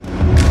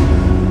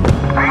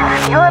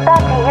You're about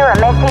to hear a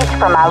message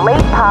from our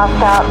lead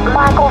pastor,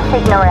 Michael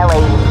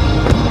Signorelli.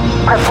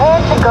 Prepare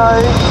to go,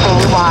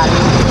 B1.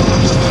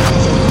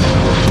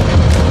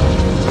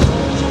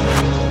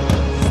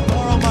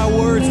 Borrow my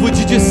words, would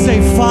you just say,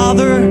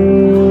 Father,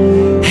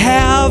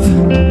 have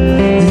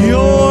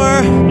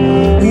your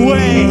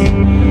way.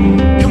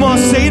 Come on,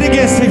 say it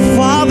again. Say,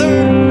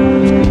 Father,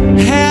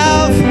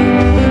 have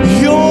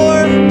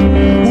your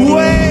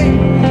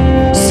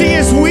way. See,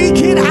 as we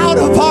get out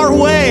of our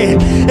way,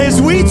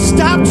 as we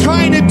stop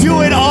trying to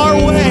do it our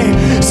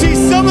way. See,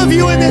 some of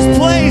you in this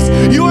place,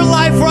 your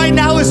life right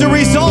now is a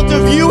result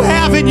of you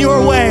having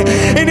your way.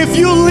 And if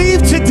you leave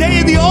today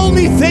and the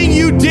only thing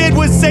you did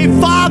was say,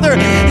 Father,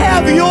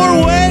 have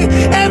your way,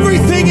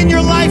 everything in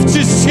your life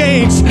just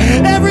changed.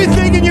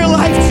 Everything in your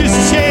life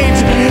just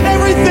changed.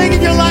 Everything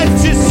in your life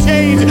just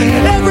changed.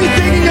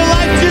 Everything in your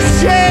life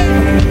just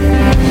changed.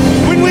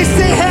 When we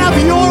say have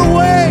your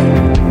way,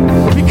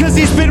 because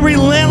he's been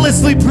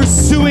relentlessly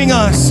pursuing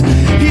us.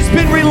 He's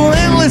been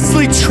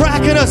relentlessly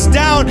tracking us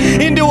down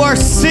into our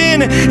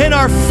sin and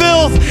our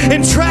filth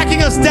and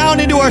tracking us down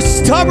into our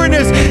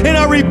stubbornness and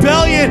our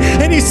rebellion.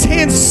 And he's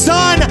saying,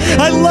 son,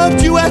 I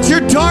loved you at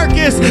your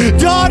darkest.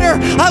 Daughter,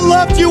 I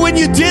loved you when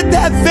you did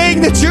that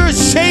thing that you're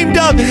ashamed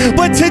of.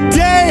 But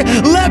today,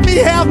 let me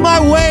have my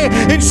way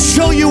and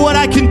show you what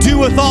I can do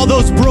with all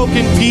those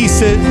broken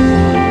pieces.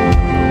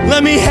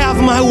 Let me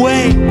have my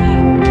way.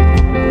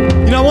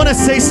 You know, I want to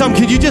say something.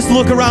 Could you just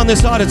look around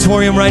this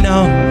auditorium right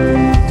now?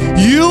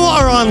 You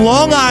are on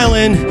Long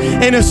Island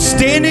in a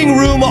standing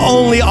room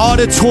only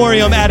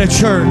auditorium at a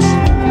church.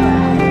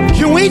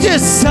 Can we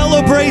just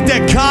celebrate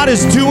that God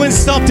is doing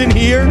something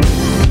here?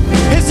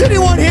 Has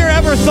anyone here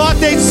ever thought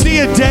they'd see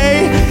a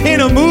day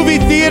in a movie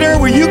theater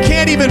where you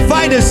can't even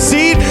find a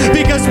seat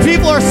because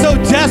people are so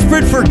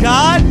desperate for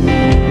God?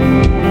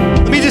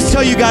 Let me just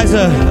tell you guys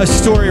a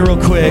story real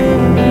quick.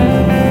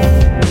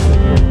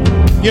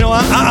 You know,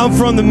 I'm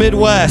from the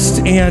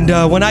Midwest,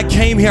 and when I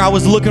came here, I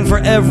was looking for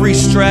every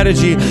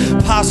strategy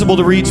possible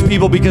to reach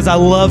people because I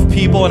love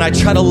people, and I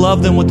try to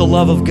love them with the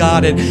love of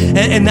God,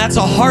 and that's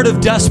a heart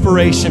of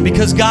desperation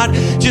because God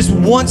just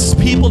wants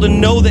people to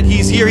know that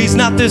He's here. He's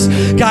not this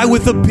guy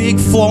with a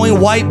big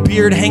flowing white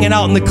beard hanging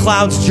out in the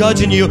clouds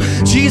judging you.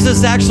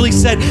 Jesus actually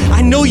said,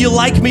 I know you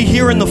like me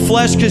here in the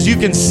flesh because you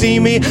can see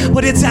me,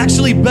 but it's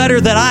actually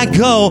better that I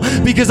go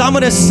because I'm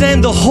going to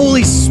send the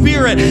Holy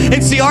Spirit.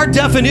 And see, our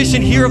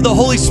definition here of the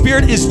Holy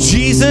Spirit is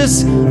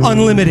Jesus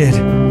Unlimited.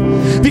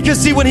 Because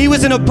see, when he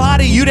was in a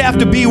body, you'd have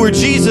to be where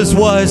Jesus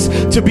was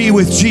to be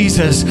with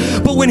Jesus.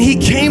 But when he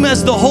came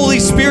as the Holy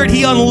Spirit,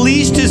 he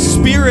unleashed his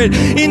Spirit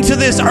into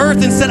this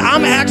earth and said,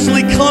 I'm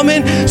actually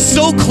coming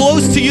so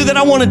close to you that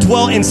I want to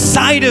dwell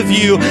inside of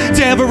you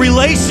to have a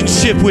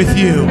relationship with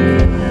you.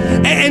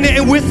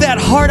 And with that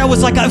heart, I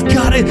was like, I've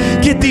got to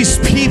get these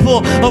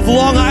people of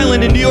Long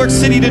Island and New York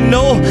City to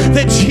know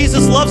that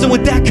Jesus loves them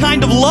with that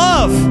kind of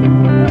love.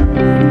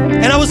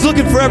 And I was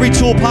looking for every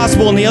tool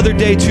possible. And the other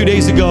day, 2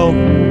 days ago,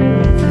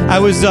 I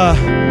was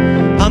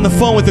on the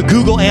phone with a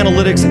Google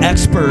Analytics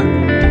expert.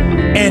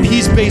 And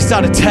he's based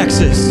out of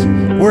Texas,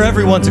 where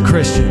everyone's a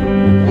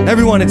Christian.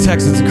 Everyone in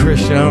Texas is a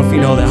Christian. I don't know if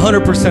you know that.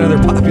 100% of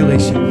their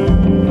population.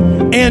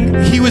 And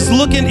he was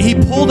looking, he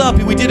pulled up,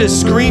 we did a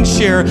screen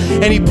share,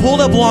 and he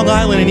pulled up Long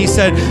Island, and he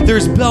said,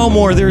 there's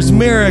Belmore, there's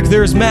Merrick,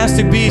 there's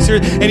Mastic Beach,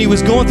 and he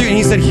was going through, and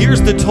he said,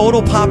 here's the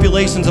total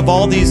populations of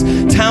all these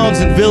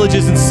towns and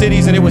villages and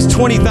cities, and it was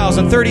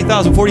 20,000,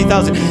 30,000,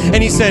 40,000,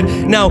 and he said,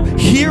 now,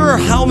 here are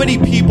how many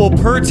people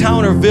per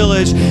town or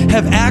village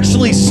have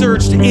actually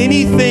searched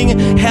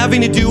anything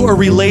having to do or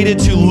related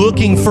to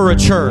looking for a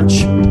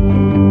church.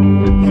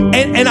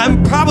 And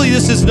I'm probably,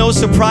 this is no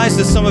surprise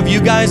to some of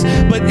you guys,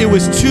 but it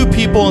was 2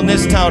 people in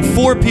this town,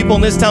 4 people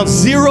in this town,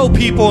 0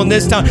 people in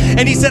this town.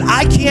 And he said,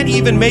 I can't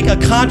even make a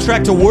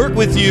contract to work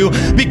with you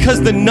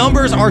because the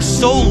numbers are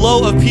so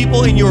low of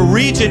people in your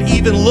region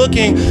even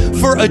looking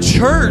for a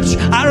church.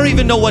 I don't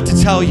even know what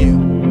to tell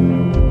you.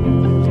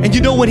 And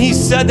you know, when he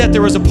said that,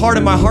 there was a part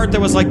of my heart that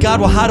was like,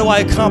 God, well, how do I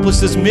accomplish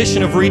this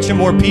mission of reaching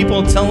more people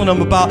and telling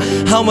them about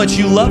how much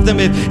you love them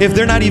if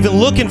they're not even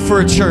looking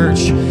for a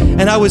church?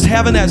 And I was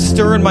having that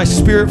stir in my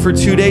spirit for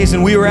 2 days,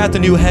 and we were at the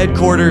new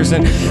headquarters.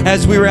 And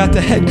as we were at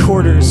the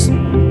headquarters,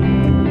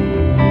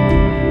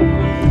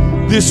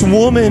 this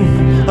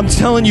woman, I'm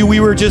telling you,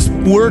 we were just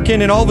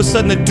working, and all of a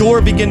sudden the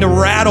door began to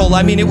rattle.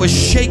 I mean, it was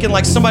shaking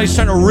like somebody's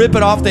trying to rip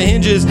it off the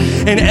hinges.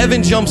 And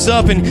Evan jumps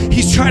up, and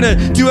he's trying to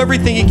do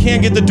everything he can,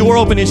 get the door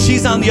open, and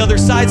she's on the other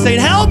side saying,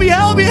 help me,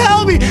 help me,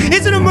 help me.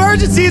 It's an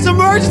emergency, it's an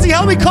emergency.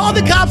 Help me, call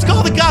the cops,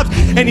 call the cops.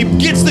 And he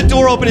gets the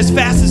door open as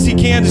fast as he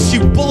can, and she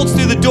bolts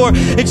through the door,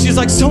 and she's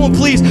like, someone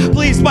please,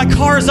 my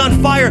car is on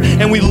fire.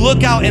 And we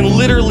look out, and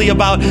literally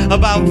about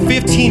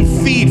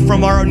 15 feet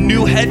from our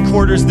new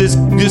headquarters, this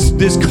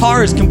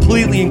car is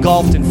completely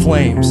engulfed in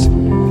flames.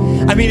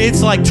 I mean,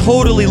 it's like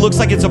totally looks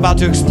like it's about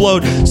to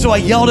explode. So I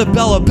yelled at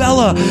Bella,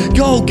 Bella,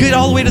 go, get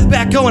all the way to the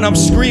back, go. And I'm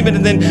screaming,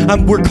 and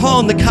then we're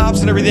calling the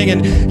cops and everything.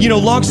 And, you know,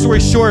 long story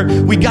short,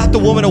 we got the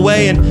woman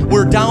away, and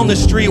we're down the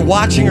street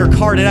watching her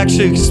car. It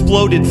actually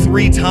exploded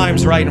 3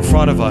 times right in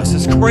front of us.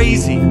 It's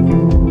crazy.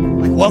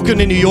 Like, welcome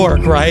to New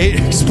York, right?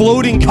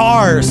 Exploding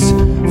cars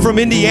from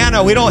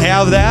Indiana. We don't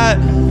have that.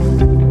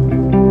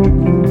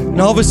 And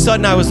all of a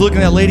sudden, I was looking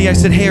at that lady. I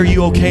said, hey, are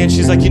you okay? And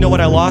she's like, you know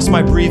what? I lost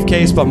my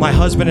briefcase, but my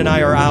husband and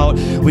I are out.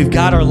 We've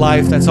got our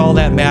life. That's all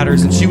that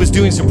matters. And she was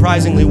doing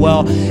surprisingly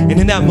well. And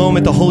in that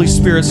moment, the Holy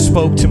Spirit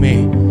spoke to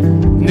me.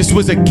 And this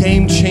was a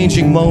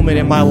game-changing moment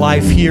in my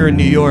life here in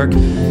New York.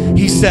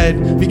 He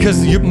said,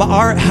 because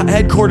our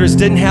headquarters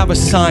didn't have a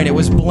sign. It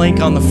was blank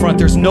on the front.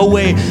 There's no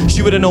way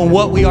she would have known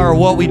what we are or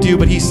what we do.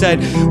 But he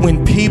said,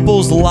 when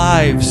people's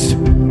lives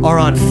are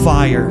on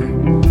fire,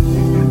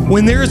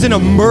 when there's an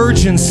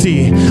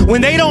emergency, when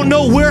they don't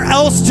know where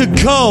else to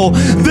go,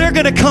 they're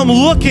going to come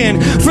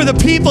looking for the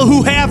people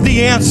who have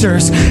the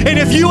answers. And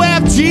if you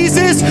have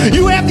Jesus,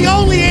 you have the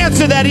only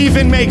answer that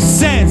even makes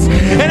sense.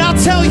 And I'll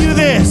tell you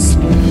this.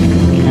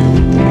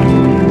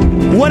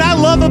 What I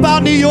love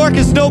about New York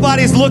is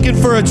nobody's looking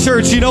for a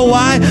church. You know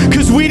why?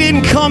 Because we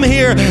didn't come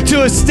here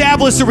to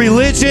establish a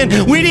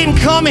religion. We didn't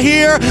come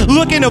here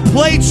looking to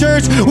play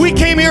church. We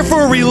came here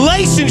for a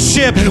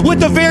relationship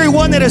with the very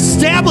one that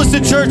established the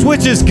church,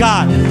 which is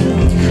God.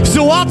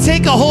 So I'll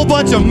take a whole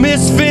bunch of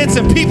misfits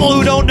and people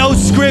who don't know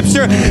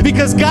Scripture,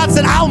 because God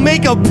said, I'll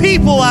make a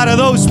people out of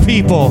those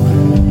people.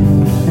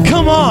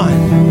 Come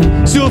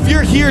on. So if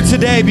you're here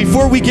today,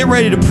 before we get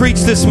ready to preach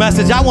this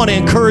message, I want to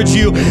encourage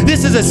you.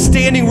 This is a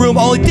standing room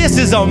only. This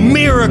is a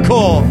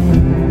miracle.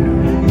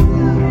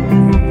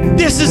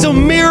 This is a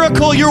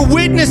miracle. You're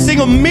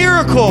witnessing a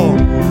miracle.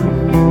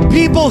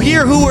 People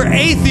here who are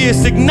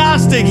atheists,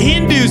 agnostic,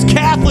 Hindus,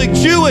 Catholic,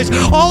 Jewish,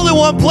 all in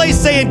one place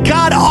saying,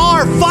 God,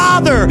 our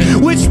Father,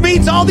 which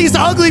means all these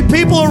ugly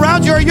people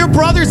around you are your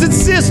brothers and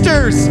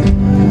sisters.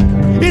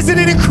 Isn't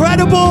it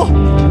incredible?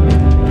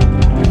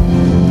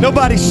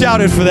 Nobody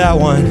shouted for that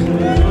one.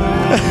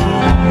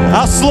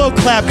 I'll slow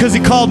clap because he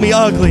called me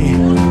ugly.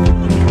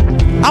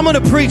 I'm going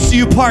to preach to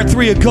you part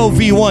 3 of Go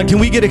V1. Can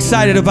we get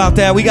excited about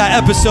that? We got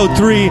episode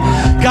 3.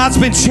 God's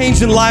been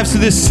changing lives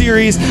through this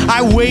series.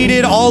 I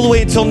waited all the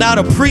way until now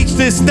to preach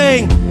this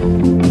thing.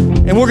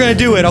 And we're going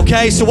to do it,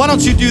 okay? So why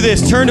don't you do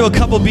this? Turn to a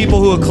couple people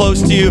who are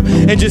close to you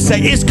and just say,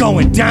 it's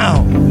going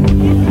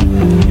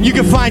down. You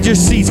can find your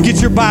seats.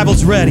 Get your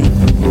Bibles ready.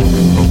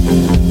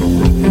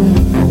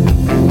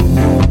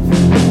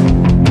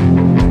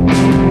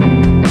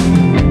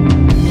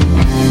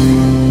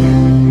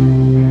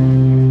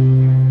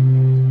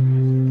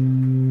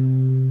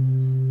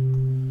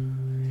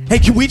 Hey,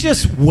 can we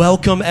just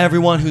welcome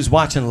everyone who's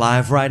watching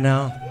live right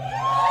now?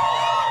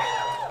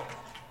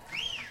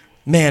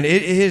 Man,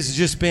 it has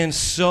just been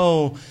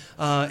so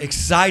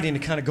exciting to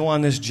kind of go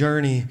on this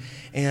journey.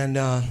 And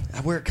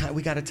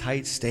we got a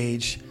tight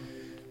stage.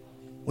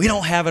 We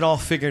don't have it all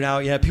figured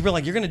out yet. People are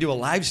like, you're going to do a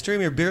live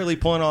stream? You're barely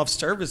pulling off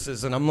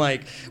services. And I'm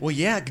like, well,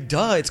 yeah,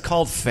 duh. It's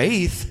called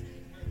faith.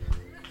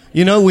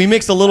 You know, we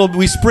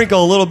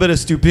sprinkle a little bit of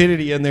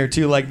stupidity in there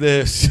too, like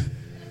this.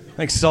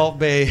 Like Salt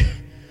Bay.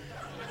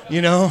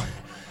 You know,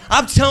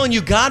 I'm telling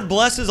you, God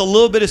blesses a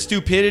little bit of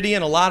stupidity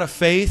and a lot of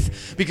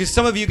faith, because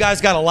some of you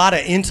guys got a lot of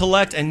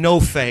intellect and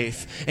no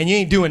faith, and you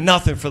ain't doing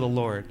nothing for the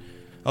Lord.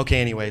 Okay,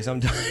 anyways, I'm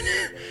done.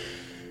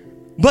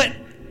 But,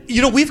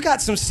 you know, we've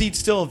got some seats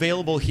still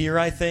available here,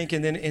 I think,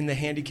 and then in the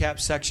handicap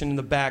section in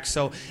the back.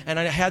 So, and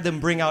I had them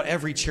bring out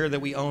every chair that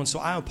we own, so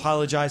I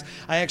apologize.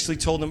 I actually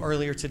told them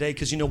earlier today,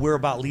 because, you know, we're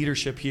about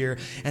leadership here,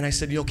 and I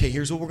said, okay,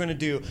 here's what we're going to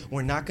do.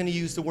 We're not going to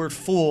use the word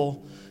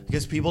full,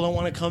 because people don't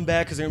want to come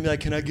back because they're going to be like,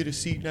 can I get a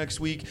seat next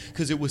week?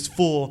 Because it was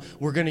full.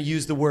 We're going to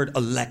use the word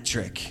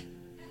electric.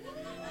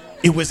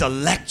 It was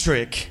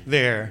electric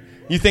there.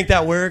 You think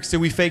that works? Did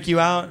we fake you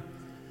out?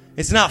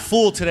 It's not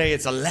full today.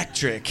 It's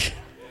electric.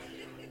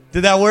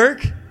 Did that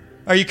work?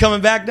 Are you coming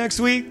back next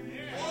week?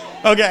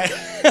 Okay.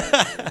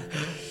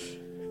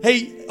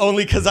 Hey,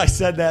 only because I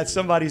said that,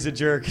 somebody's a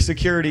jerk.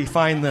 Security,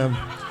 find them.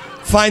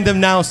 Find them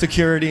now,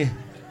 security.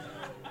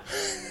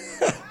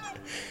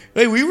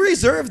 Hey, we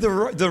reserve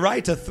the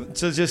right to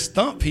just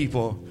thump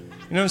people.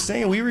 You know what I'm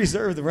saying? We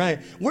reserve the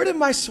right. Where did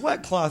my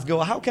sweat cloth go?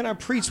 How can I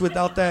preach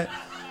without that?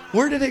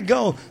 Where did it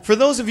go? For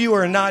those of you who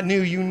are not new,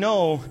 you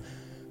know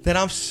that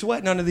I'm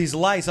sweating under these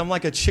lights. I'm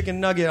like a chicken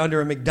nugget under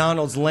a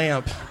McDonald's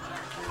lamp.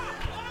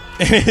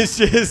 And it's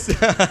just...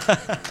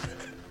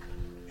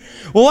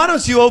 Well, why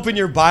don't you open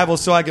your Bible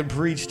so I can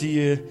preach to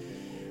you?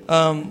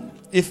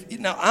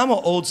 Now I'm an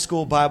old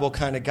school Bible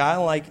kind of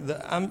guy.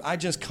 I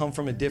just come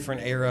from a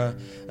different era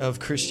of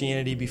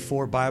Christianity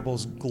before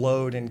Bibles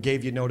glowed and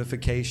gave you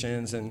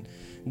notifications and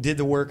did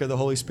the work of the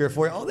Holy Spirit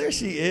for you. Oh, there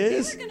she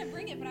is. They were gonna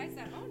bring it, but I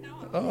said, "Oh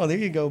no." Oh, there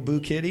you go, Boo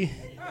Kitty.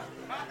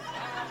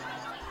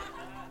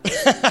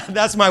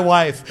 That's my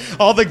wife.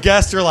 All the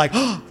guests are like,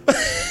 oh.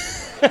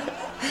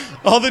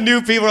 All the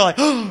new people are like,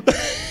 oh.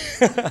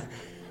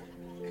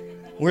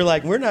 We're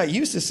like, we're not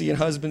used to seeing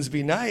husbands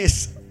be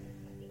nice.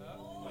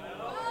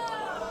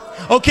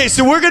 Okay,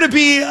 so we're going to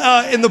be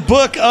in the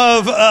book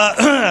of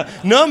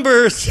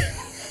Numbers.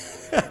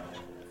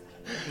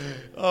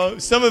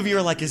 Some of you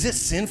are like, is it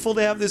sinful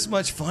to have this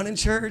much fun in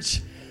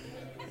church?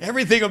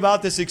 Everything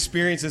about this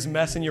experience is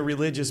messing your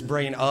religious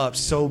brain up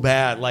so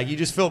bad. Like, you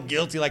just feel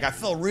guilty. Like, I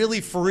feel really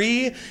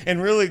free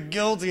and really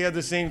guilty at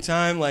the same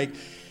time. Like,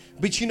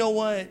 but you know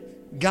what?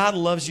 God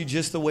loves you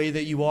just the way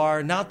that you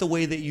are, not the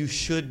way that you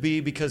should be,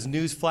 because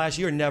newsflash,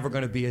 you're never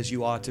going to be as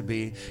you ought to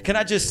be. Can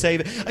I just say,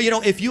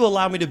 if you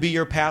allow me to be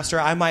your pastor,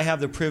 I might have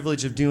the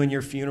privilege of doing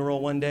your funeral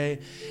one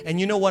day. And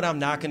you know what I'm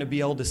not going to be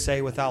able to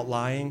say without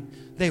lying?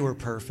 They were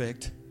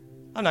perfect.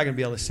 I'm not going to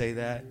be able to say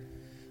that.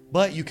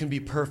 But you can be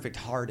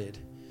perfect-hearted.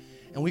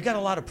 And we got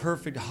a lot of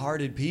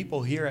perfect-hearted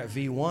people here at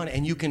V1,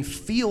 and you can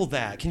feel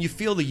that. Can you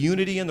feel the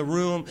unity in the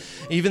room?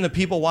 Even the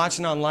people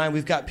watching online,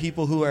 we've got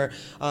people who are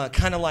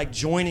kind of like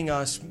joining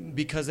us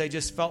because they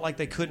just felt like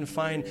they couldn't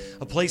find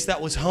a place that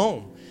was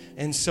home.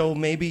 And so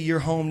maybe you're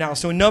home now.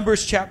 So in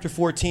Numbers chapter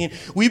 14,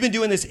 we've been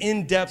doing this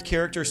in-depth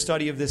character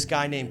study of this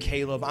guy named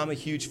Caleb. I'm a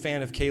huge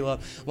fan of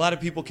Caleb. A lot of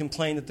people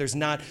complain that there's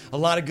not a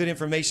lot of good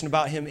information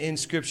about him in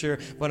Scripture,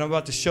 but I'm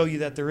about to show you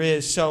that there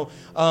is. So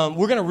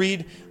we're going to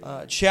read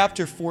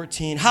chapter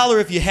 14. Holler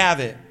if you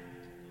have it.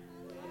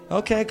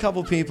 Okay, a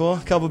couple people.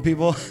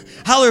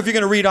 Holler if you're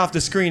going to read off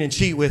the screen and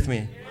cheat with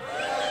me.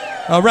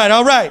 All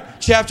right.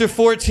 Chapter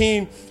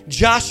 14,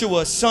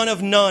 Joshua, son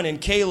of Nun,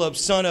 and Caleb,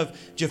 son of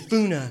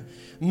Jephunneh,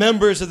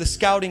 members of the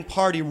scouting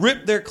party,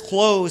 ripped their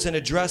clothes and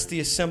addressed the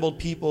assembled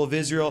people of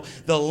Israel.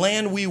 The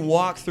land we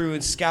walked through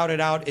and scouted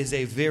out is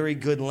a very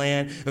good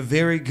land,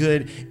 very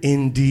good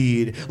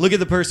indeed. Look at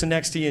the person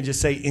next to you and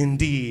just say,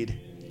 indeed.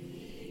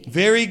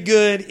 Very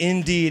good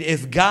indeed.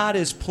 If God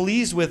is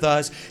pleased with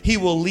us, he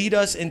will lead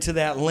us into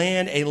that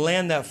land, a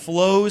land that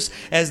flows,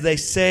 as they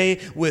say,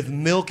 with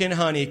milk and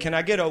honey. Can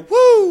I get a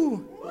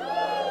woo?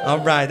 All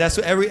right. That's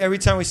what every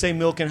time we say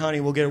milk and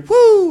honey, we'll get a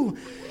woo.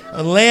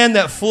 A land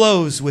that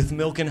flows with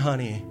milk and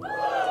honey.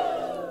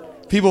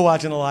 People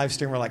watching the live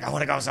stream are like, I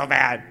want to go so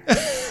bad.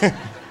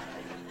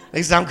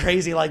 They sound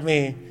crazy like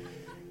me.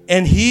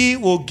 And he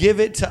will give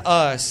it to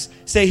us.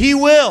 Say, he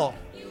will.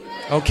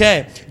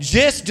 Okay,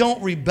 just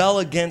don't rebel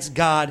against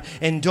God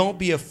and don't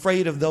be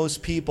afraid of those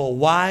people.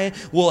 Why?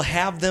 We'll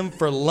have them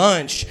for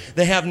lunch.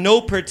 They have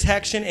no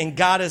protection and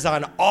God is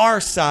on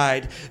our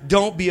side.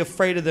 Don't be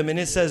afraid of them. And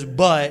it says,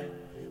 but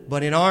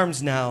in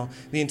arms now,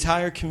 the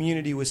entire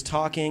community was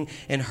talking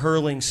and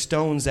hurling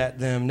stones at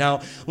them.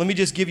 Now, let me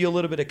just give you a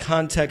little bit of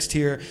context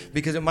here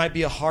because it might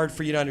be hard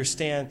for you to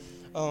understand.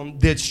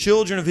 The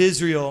children of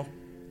Israel,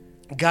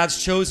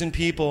 God's chosen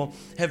people,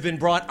 have been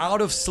brought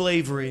out of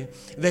slavery.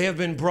 They have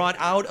been brought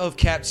out of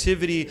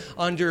captivity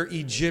under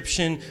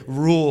Egyptian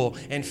rule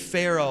and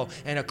Pharaoh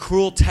and a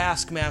cruel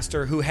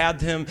taskmaster who had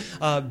them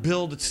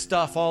build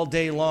stuff all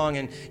day long.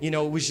 And,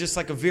 it was just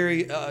like a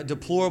very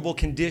deplorable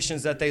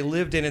conditions that they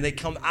lived in. And they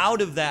come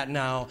out of that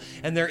now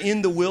and they're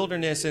in the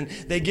wilderness and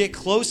they get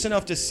close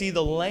enough to see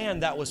the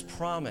land that was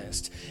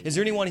promised. Is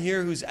there anyone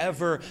here who's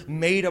ever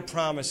made a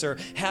promise or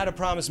had a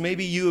promise?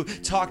 Maybe you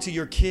talk to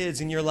your kids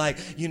and you're like,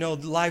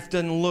 life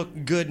doesn't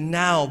look good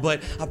now,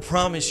 but I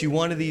promise you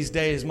one of these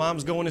days,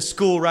 mom's going to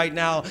school right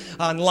now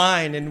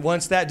online, and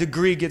once that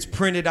degree gets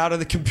printed out of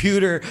the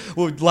computer,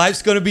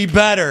 life's going to be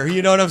better.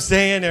 You know what I'm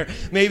saying? Or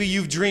maybe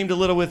you've dreamed a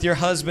little with your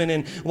husband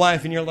and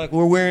wife, and you're like,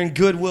 we're wearing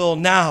Goodwill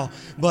now,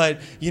 but,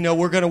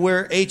 we're going to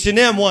wear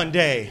H&M one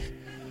day.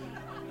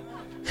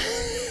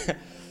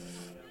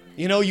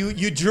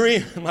 You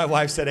dream. My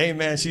wife said,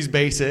 amen, she's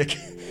basic.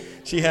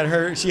 She had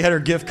her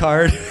gift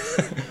card.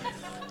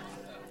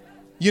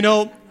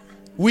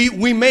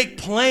 We make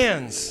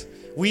plans.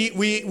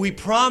 We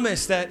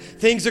promise that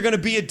things are going to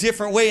be a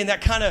different way, and that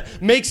kind of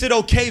makes it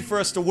okay for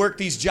us to work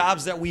these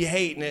jobs that we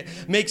hate, and it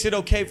makes it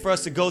okay for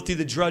us to go through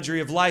the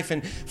drudgery of life.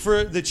 And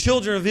for the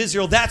children of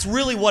Israel, that's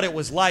really what it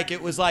was like.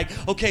 It was like,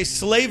 okay,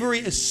 slavery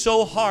is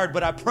so hard,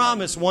 but I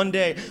promise one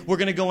day we're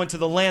going to go into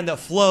the land that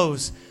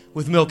flows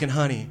with milk and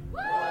honey.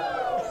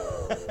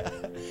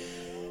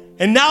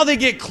 And now they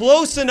get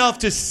close enough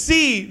to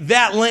see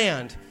that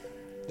land.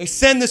 They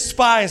send the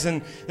spies,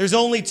 and there's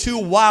only 2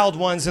 wild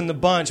ones in the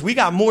bunch. We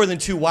got more than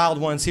 2 wild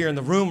ones here in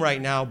the room right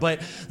now,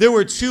 but there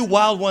were 2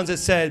 wild ones that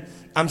said,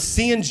 I'm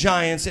seeing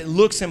giants. It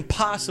looks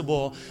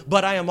impossible,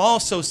 but I am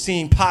also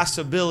seeing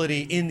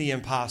possibility in the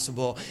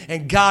impossible.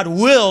 And God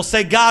will,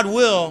 say God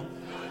will.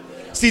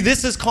 See,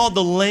 this is called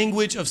the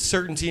language of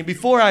certainty. And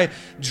before I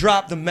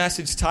drop the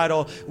message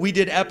title, we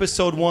did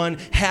episode 1,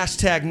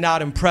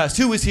 #NotImpressed.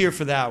 Who was here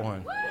for that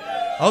one?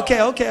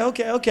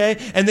 Okay.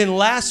 And then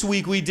last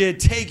week we did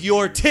Take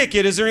Your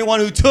Ticket. Is there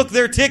anyone who took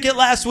their ticket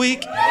last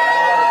week?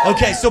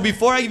 Okay, so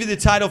before I give you the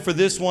title for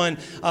this one,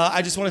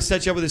 I just want to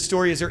set you up with a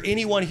story. Is there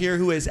anyone here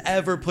who has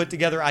ever put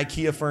together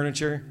IKEA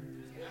furniture?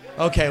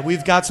 Okay,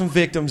 we've got some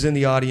victims in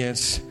the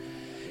audience.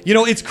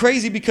 It's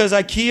crazy because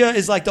IKEA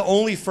is like the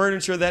only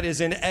furniture that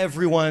is in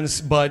everyone's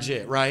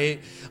budget,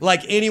 right?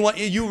 Like anyone,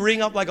 you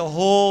ring up like a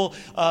whole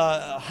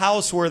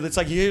house where it's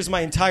like, here's my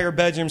entire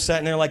bedroom set,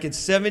 and they're like, it's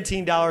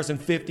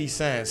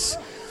 $17.50.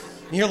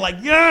 And you're like,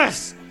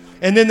 yes!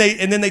 And then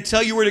they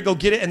tell you where to go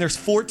get it, and there's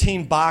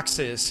 14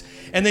 boxes.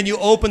 And then you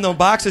open the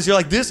boxes, you're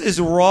like, this is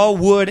raw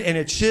wood and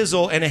a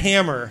chisel and a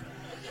hammer.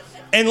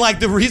 And like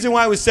the reason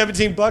why it was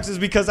 $17 is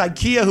because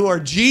IKEA, who are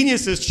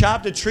geniuses,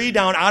 chopped a tree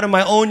down out of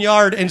my own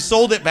yard and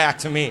sold it back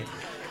to me.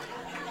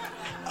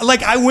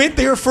 Like I went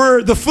there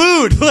for the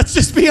food, let's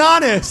just be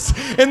honest.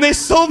 And they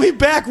sold me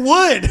back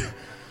wood.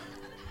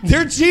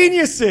 They're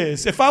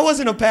geniuses. If I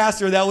wasn't a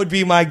pastor, that would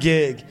be my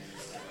gig.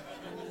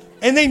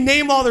 And they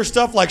name all their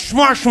stuff like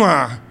Schmar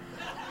Schmar.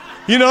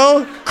 You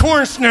know,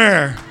 corn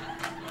snare.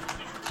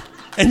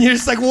 And you're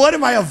just like, what,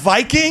 am I, a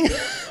Viking?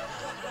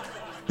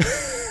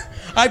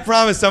 I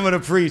promise I'm going to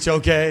preach,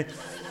 okay?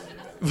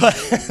 But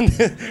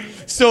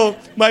so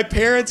my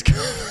parents,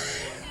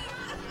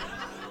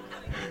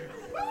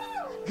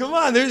 come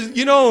on,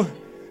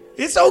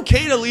 it's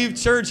okay to leave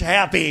church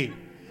happy.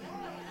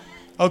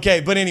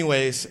 Okay, but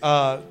anyways,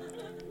 I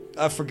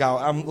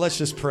forgot. Let's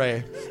just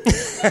pray.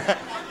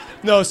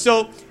 No,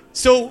 so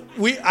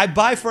I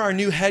buy for our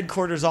new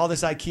headquarters all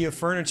this IKEA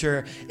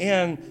furniture,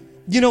 and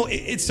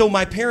so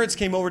my parents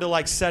came over to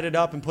like set it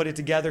up and put it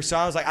together. So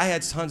I was like, I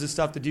had tons of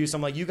stuff to do. So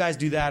I'm like, you guys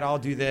do that, I'll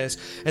do this.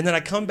 And then I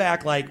come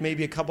back like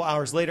maybe a couple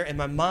hours later, and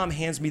my mom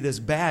hands me this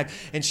bag,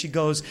 and she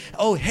goes,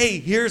 oh, hey,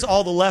 here's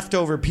all the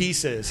leftover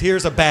pieces.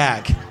 Here's a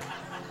bag.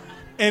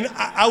 And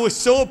I was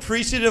so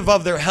appreciative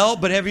of their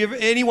help. But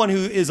anyone who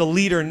is a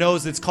leader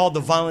knows it's called the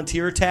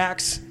volunteer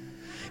tax.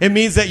 It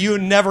means that you're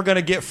never going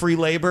to get free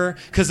labor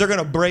because they're going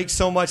to break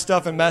so much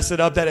stuff and mess it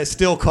up that it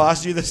still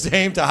costs you the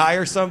same to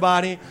hire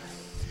somebody.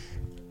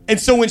 And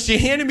so when she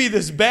handed me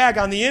this bag,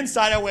 on the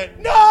inside, I went,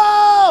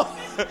 no!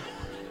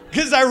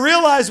 Because I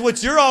realized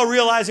what you're all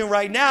realizing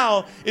right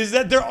now is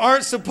that there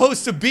aren't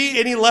supposed to be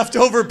any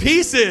leftover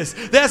pieces.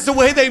 That's the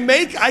way they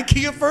make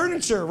IKEA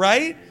furniture,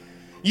 right?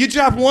 You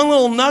drop one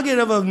little nugget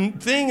of a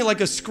thing, like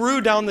a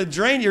screw down the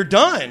drain, you're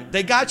done.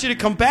 They got you to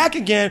come back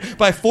again,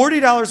 buy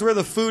 $40 worth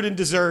of food and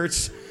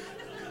desserts.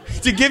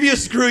 To give you a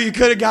screw, you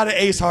could have got at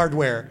Ace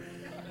Hardware.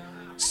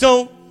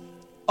 So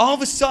all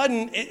of a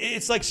sudden,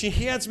 it's like she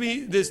hands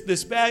me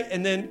this bag,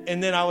 and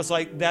then I was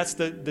like, that's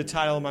the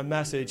title of my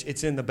message.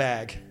 It's in the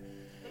bag.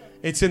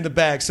 It's in the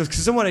bag. So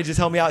somebody just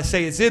help me out.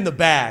 Say, it's in the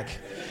bag.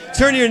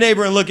 Turn to your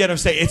neighbor and look at him and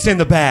say, it's in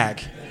the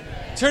bag.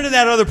 Turn to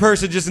that other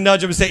person, just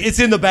nudge him and say, it's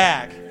in the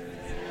bag.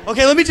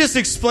 Okay, let me just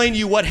explain to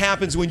you what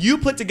happens when you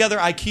put together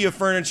IKEA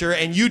furniture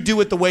and you do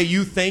it the way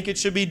you think it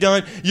should be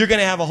done. You're going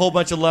to have a whole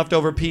bunch of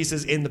leftover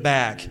pieces in the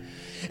bag.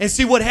 And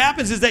see, what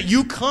happens is that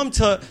you come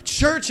to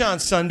church on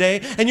Sunday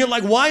and you're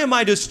like, why am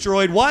I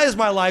destroyed? Why is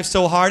my life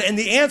so hard? And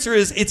the answer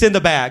is, it's in the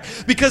bag.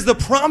 Because the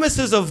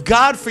promises of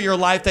God for your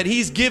life that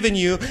He's given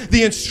you,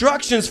 the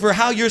instructions for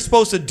how you're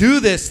supposed to do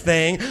this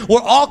thing,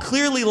 were all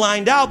clearly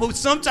lined out. But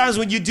sometimes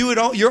when you do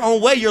it your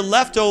own way, you're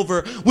left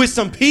over with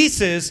some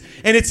pieces,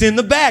 and it's in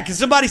the bag. Can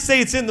somebody say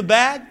it's in the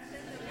bag?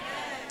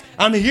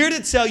 I'm here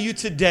to tell you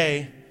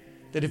today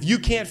that if you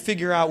can't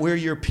figure out where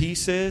your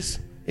piece is,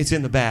 it's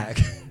in the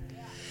bag.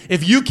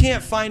 If you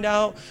can't find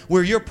out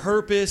where your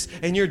purpose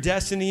and your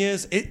destiny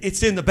is,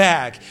 it's in the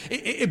bag.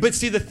 But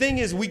see, the thing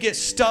is, we get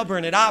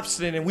stubborn and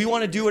obstinate, and we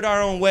want to do it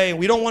our own way, and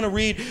we don't want to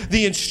read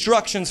the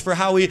instructions for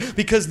how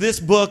because this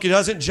book, it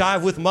doesn't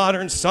jive with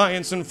modern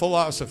science and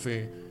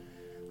philosophy,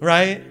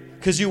 right?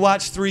 Because you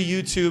watch 3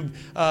 YouTube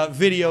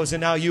videos,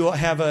 and now you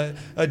have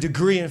a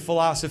degree in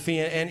philosophy,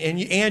 and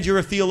you're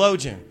a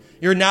theologian.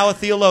 You're now a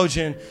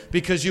theologian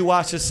because you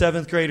watched a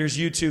 7th grader's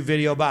YouTube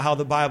video about how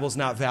the Bible's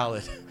not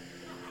valid.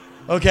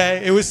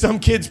 Okay? It was some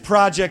kid's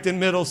project in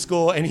middle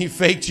school, and he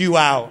faked you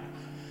out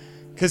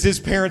because his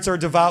parents are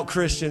devout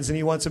Christians and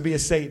he wants to be a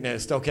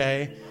Satanist,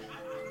 okay?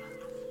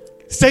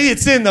 Say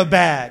it's in the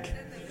bag.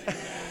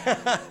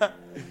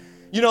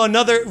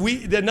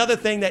 Another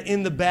thing that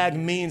in the bag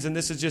means, and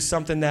this is just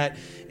something that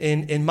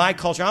in my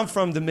culture, I'm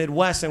from the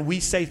Midwest, and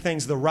we say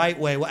things the right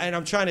way. And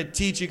I'm trying to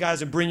teach you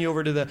guys and bring you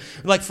over to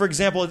like, for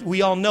example,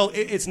 we all know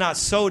it's not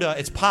soda,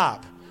 it's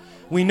pop.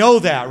 We know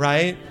that,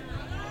 right?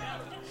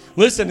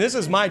 Listen, this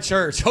is my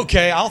church,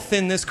 okay? I'll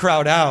thin this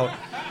crowd out.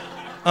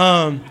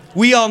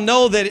 We all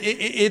know that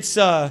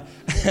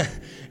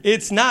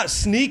it's not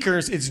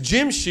sneakers, it's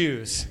gym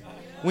shoes.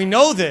 We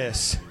know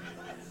this.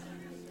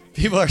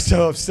 People are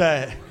so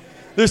upset.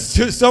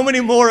 There's so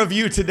many more of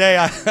you today,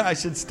 I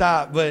should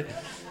stop. But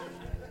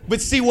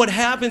see, what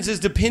happens is,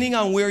 depending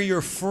on where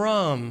you're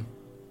from,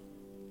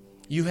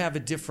 you have a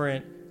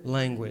different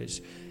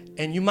language.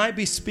 And you might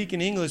be speaking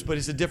English, but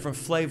it's a different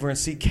flavor. And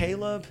see,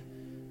 Caleb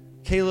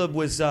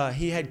was,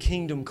 he had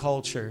kingdom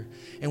culture.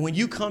 And when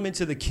you come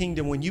into the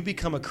kingdom, when you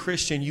become a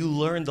Christian, you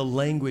learn the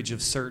language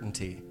of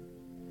certainty.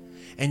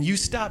 And you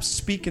stop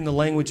speaking the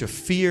language of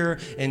fear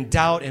and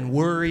doubt and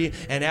worry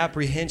and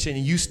apprehension,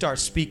 and you start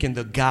speaking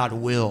the God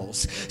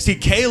wills. See,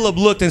 Caleb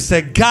looked and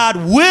said, God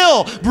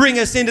will bring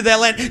us into that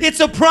land. It's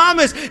a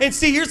promise. And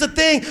see, here's the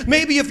thing.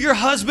 Maybe if your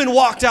husband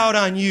walked out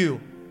on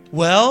you,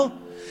 well,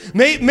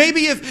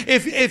 Maybe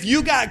if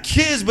you got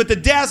kids, but the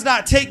dad's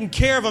not taking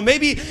care of them.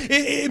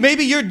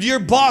 Maybe your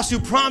boss who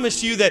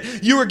promised you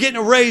that you were getting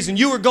a raise and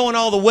you were going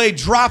all the way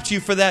dropped you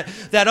for that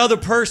other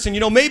person.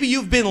 Maybe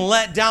you've been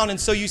let down, and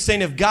so you're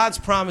saying, if God's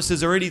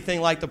promises are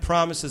anything like the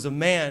promises of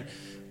man,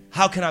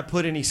 how can I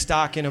put any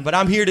stock in them? But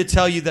I'm here to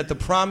tell you that the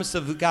promise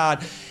of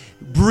God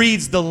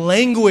breeds the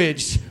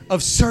language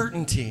of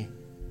certainty.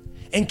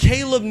 And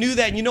Caleb knew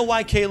that. And you know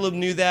why Caleb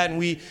knew that? And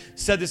we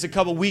said this a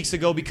couple weeks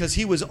ago, because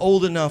he was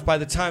old enough by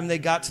the time they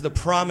got to the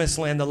promised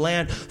land, the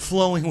land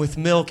flowing with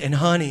milk and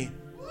honey.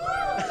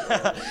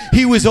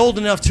 He was old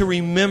enough to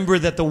remember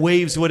that the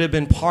waves would have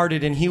been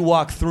parted, and he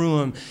walked through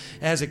them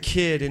as a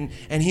kid.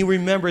 And he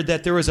remembered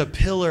that there was a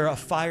pillar of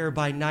fire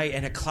by night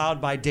and a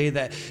cloud by day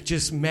that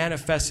just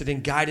manifested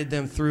and guided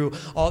them through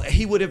all.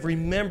 He would have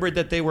remembered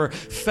that they were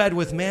fed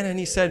with manna, and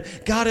he said,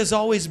 God has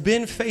always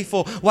been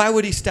faithful. Why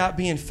would he stop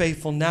being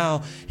faithful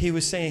now? He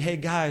was saying, hey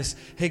guys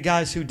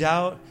who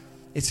doubt,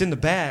 it's in the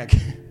bag.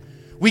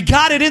 We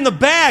got it in the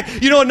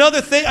bag.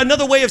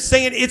 Another way of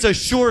saying it's a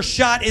sure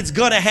shot, it's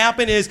going to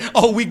happen, is,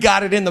 we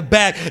got it in the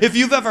bag. If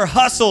you've ever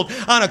hustled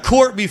on a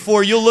court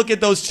before, you'll look at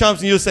those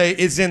chumps and you'll say,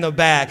 it's in the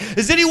bag.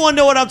 Does anyone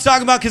know what I'm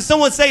talking about? Can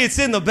someone say it's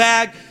in the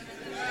bag?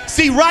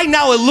 See, right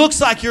now it looks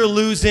like you're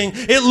losing.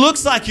 It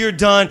looks like you're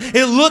done.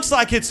 It looks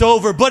like it's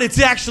over, but it's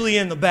actually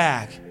in the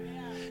bag.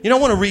 I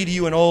want to read to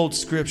you an old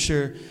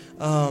scripture.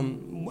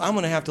 I'm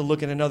going to have to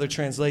look at another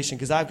translation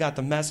because I've got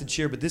the Message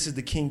here, but this is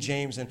the King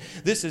James, and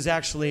this is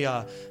actually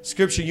a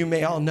scripture you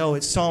may all know.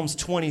 It's Psalms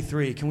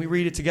 23. Can we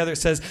read it together? It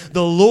says,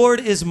 the Lord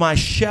is my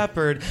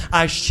shepherd,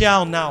 I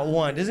shall not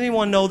want. Does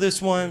anyone know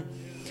this one?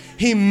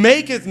 He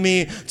maketh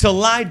me to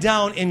lie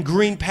down in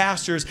green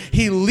pastures.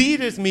 He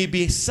leadeth me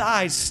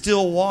beside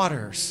still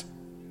waters.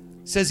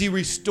 It says he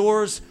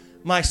restores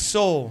my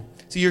soul.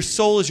 So your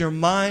soul is your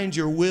mind,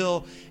 your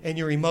will, and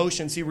your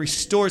emotions. He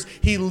restores.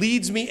 He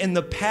leads me in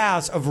the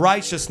paths of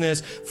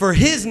righteousness for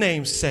his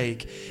name's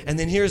sake. And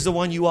then here's the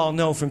one you all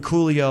know from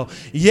Coolio.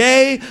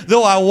 Yea,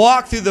 though I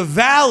walk through the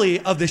valley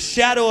of the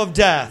shadow of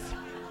death,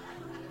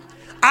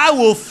 I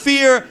will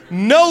fear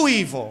no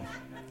evil,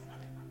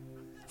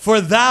 for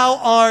thou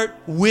art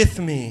with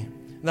me.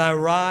 Thy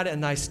rod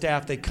and thy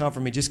staff, they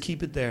comfort me. Just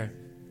keep it there.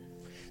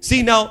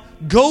 See, now,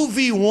 Go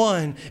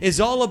V1 is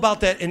all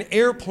about that an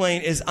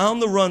airplane is on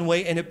the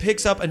runway and it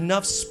picks up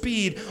enough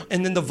speed,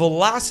 and then the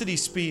velocity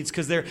speeds,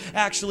 because they're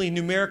actually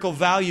numerical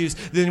values.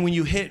 Then when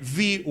you hit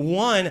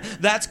V1,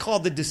 that's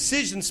called the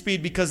decision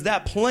speed, because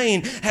that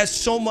plane has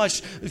so much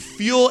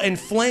fuel and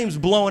flames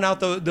blowing out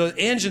the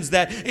engines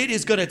that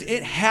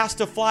it has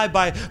to fly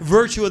by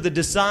virtue of the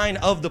design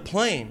of the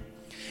plane.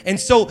 And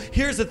so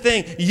here's the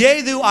thing.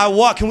 Yea, though I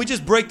walk. Can we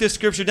just break this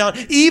scripture down?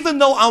 Even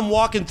though I'm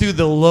walking through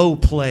the low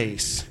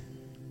place,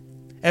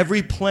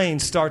 every plane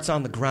starts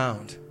on the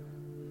ground.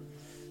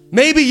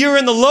 Maybe you're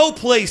in the low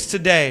place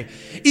today.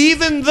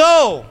 Even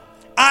though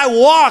I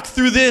walk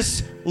through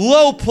this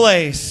low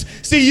place.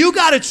 See, you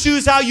got to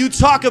choose how you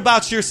talk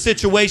about your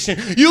situation.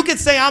 You could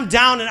say I'm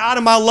down and out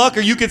of my luck,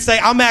 or you could say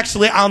I'm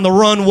actually on the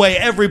runway.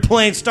 Every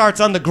plane starts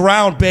on the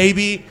ground,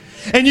 baby.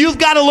 And you've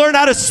got to learn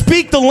how to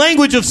speak the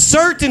language of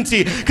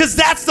certainty, because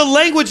that's the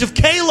language of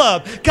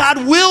Caleb.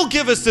 God will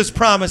give us this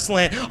promised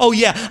land. Oh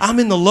yeah, I'm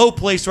in the low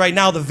place right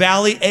now, the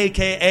valley,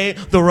 a.k.a.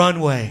 the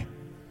runway.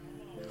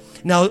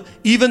 Now,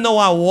 even though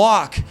I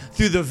walk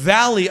through the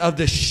valley of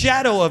the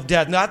shadow of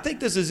death. Now, I think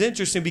this is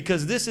interesting,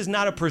 because this is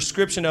not a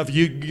prescription of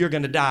you're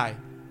going to die.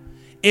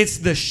 It's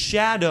the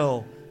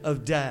shadow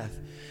of death.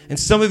 And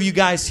some of you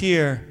guys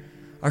here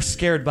are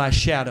scared by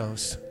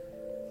shadows.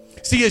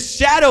 See, a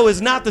shadow is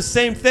not the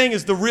same thing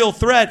as the real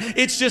threat.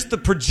 It's just the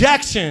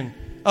projection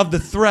of the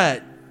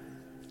threat.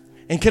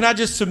 And can I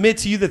just submit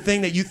to you, the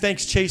thing that you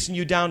think's chasing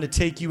you down to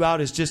take you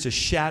out is just a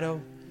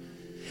shadow?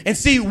 And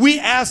see, we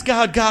ask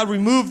God,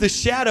 remove the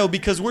shadow,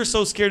 because we're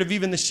so scared of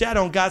even the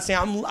shadow. And God's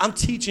saying, I'm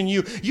teaching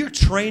you. You're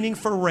training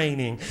for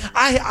reigning.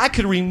 I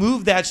could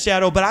remove that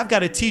shadow, but I've got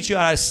to teach you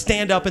how to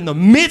stand up in the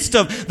midst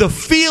of the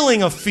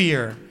feeling of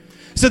fear,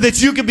 so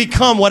that you can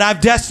become what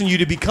I've destined you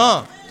to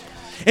become.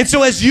 And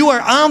so as you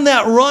are on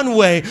that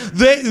runway,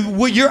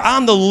 you're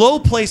on the low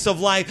place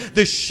of life,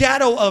 the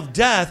shadow of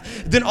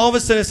death, then all of a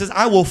sudden it says,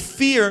 I will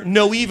fear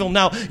no evil.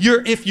 Now,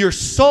 if your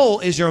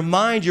soul is your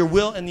mind, your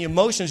will, and the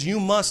emotions,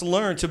 you must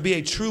learn to be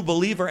a true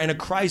believer and a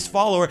Christ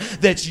follower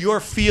that your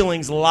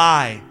feelings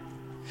lie.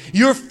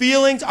 Your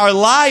feelings are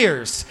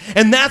liars.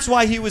 And that's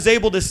why he was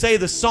able to say,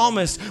 the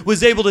psalmist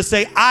was able to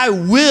say, I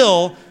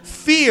will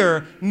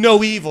fear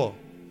no evil.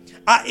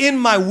 In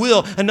my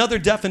will, another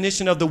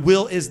definition of the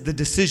will is the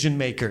decision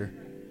maker.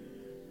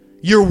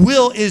 Your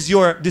will is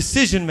your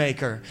decision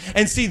maker.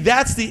 And see,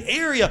 that's the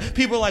area.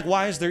 People are like,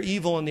 why is there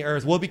evil in the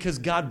earth? Well, because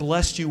God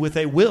blessed you with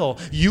a will.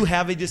 You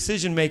have a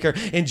decision maker.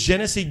 In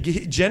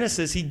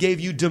Genesis, he gave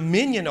you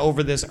dominion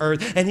over this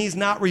earth, and he's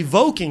not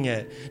revoking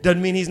it.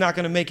 Doesn't mean he's not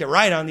going to make it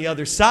right on the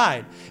other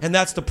side. And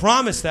that's the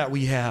promise that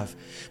we have.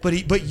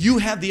 But you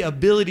have the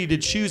ability to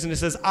choose, and it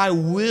says, I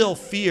will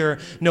fear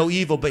no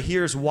evil. But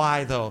here's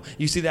why, though.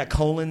 You see that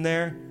colon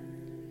there?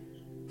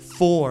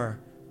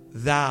 For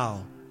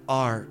thou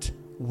art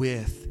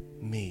with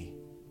me.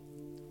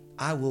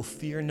 I will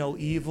fear no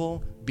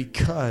evil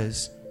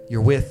because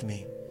you're with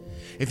me.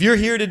 If you're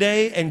here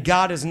today and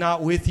God is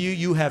not with you,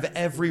 you have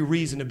every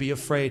reason to be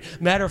afraid.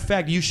 Matter of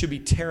fact, you should be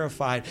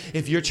terrified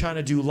if you're trying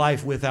to do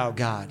life without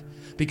God.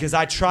 Because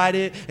I tried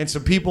it, and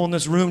some people in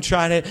this room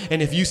tried it,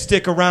 and if you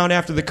stick around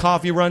after the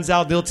coffee runs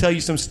out, they'll tell you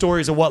some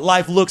stories of what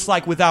life looks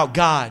like without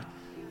God.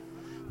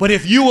 But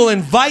if you will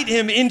invite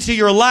him into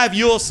your life,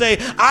 you will say,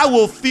 I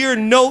will fear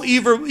no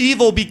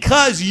evil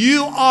because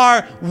you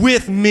are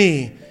with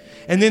me.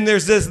 And then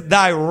there's this,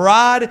 thy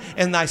rod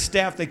and thy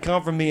staff, they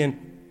come from me.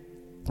 And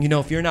you know,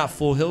 if you're not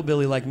full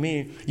hillbilly like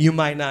me, you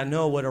might not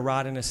know what a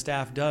rod and a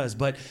staff does.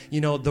 But,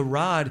 you know, the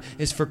rod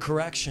is for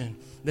correction.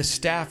 The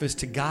staff is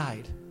to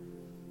guide.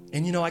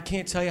 And, you know, I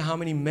can't tell you how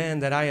many men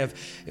that I have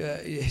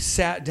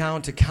sat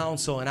down to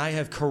counsel, and I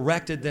have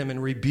corrected them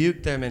and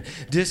rebuked them and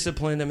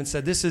disciplined them and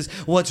said, this is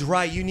what's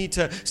right. You need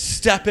to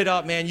step it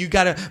up, man. You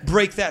got to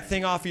break that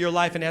thing off of your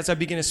life. And as I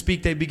begin to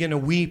speak, they begin to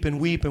weep and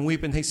weep and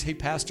weep. And they say,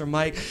 Pastor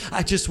Mike,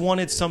 I just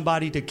wanted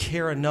somebody to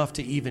care enough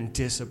to even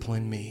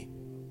discipline me.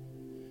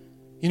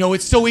 You know,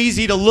 it's so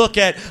easy to look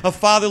at a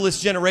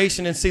fatherless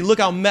generation and say, look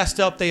how messed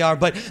up they are.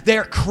 But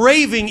they're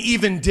craving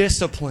even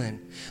discipline.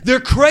 They're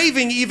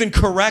craving even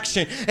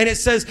correction. And it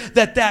says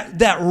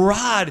that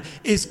rod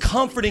is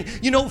comforting.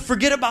 You know,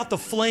 forget about the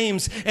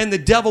flames and the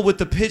devil with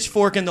the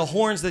pitchfork and the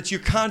horns that you're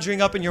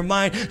conjuring up in your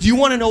mind. Do you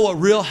want to know what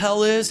real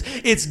hell is?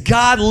 It's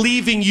God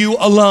leaving you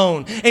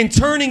alone and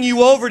turning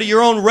you over to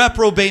your own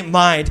reprobate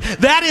mind.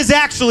 That is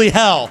actually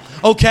hell,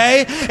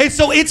 okay? And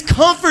so it's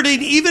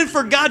comforting even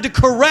for God to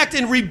correct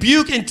and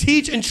rebuke and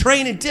teach and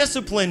train and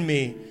discipline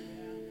me.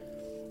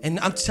 And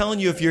I'm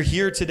telling you, if you're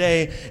here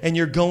today and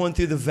you're going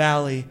through the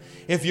valley,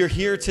 if you're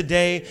here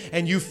today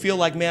and you feel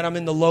like, man, I'm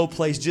in the low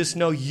place, just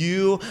know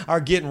you are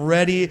getting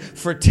ready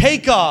for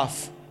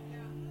takeoff.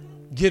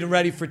 Getting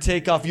ready for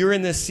takeoff. You're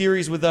in this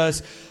series with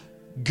us,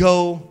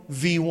 Go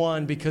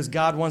V1, because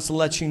God wants to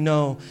let you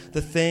know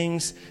the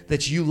things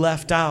that you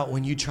left out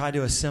when you tried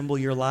to assemble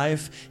your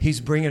life. He's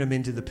bringing them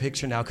into the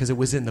picture now because it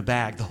was in the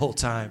bag the whole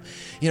time.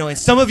 You know, and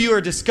some of you are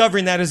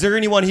discovering that. Is there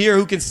anyone here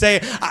who can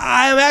say,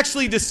 I am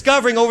actually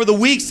discovering over the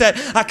weeks that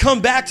I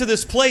come back to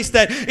this place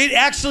that it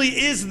actually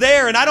is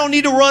there and I don't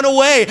need to run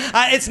away.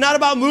 It's not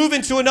about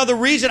moving to another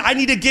region. I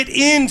need to get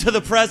into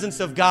the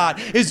presence of God.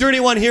 Is there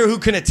anyone here who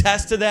can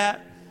attest to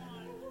that?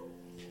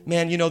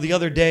 Man, you know, the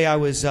other day I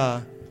was...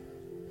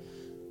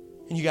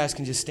 And you guys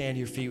can just stand to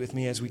your feet with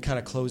me as we kind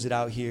of close it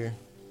out here.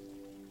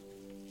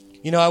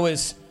 You know, I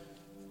was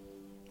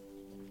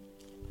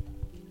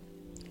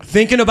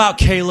thinking about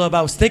Caleb.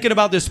 I was thinking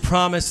about this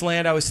promised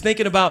land. I was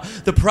thinking about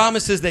the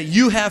promises that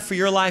you have for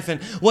your life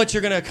and what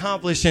you're going to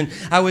accomplish. And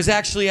I was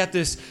actually at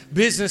this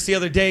business the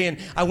other day, and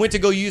I went to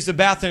go use the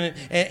bathroom.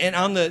 And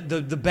on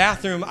the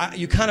bathroom,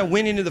 you kind of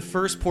went into the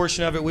first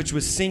portion of it, which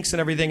was sinks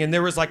and everything. And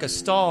there was like a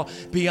stall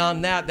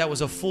beyond that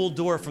was a full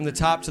door from the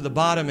top to the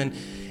bottom.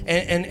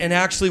 And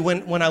actually,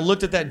 when I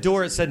looked at that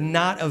door, it said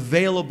not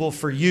available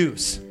for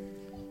use.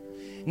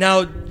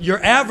 Now,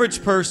 your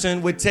average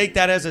person would take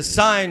that as a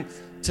sign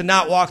to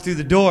not walk through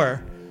the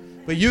door.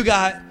 But you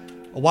got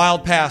a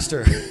wild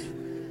pastor.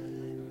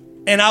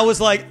 And I was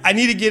like, I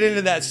need to get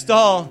into that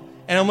stall,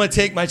 and I'm going to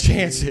take my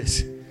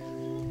chances.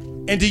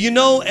 And do you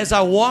know, as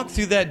I walked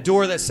through that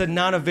door that said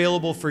not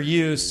available for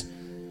use,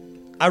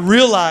 I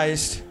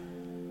realized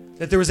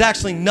that there was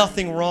actually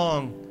nothing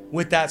wrong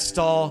with that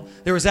stall.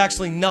 There was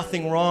actually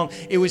nothing wrong.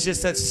 It was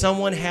just that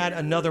someone had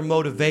another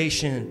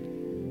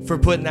motivation for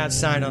putting that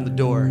sign on the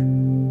door.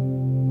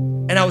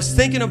 And I was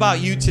thinking about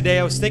you today.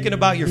 I was thinking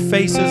about your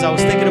faces. I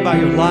was thinking about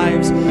your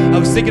lives. I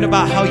was thinking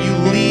about how you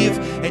leave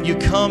and you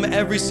come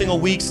every single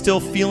week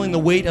still feeling the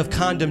weight of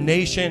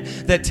condemnation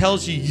that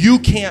tells you you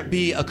can't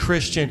be a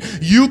Christian.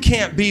 You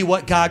can't be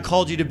what God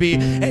called you to be.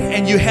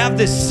 And you have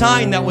this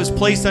sign that was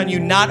placed on you,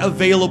 not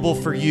available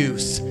for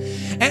use.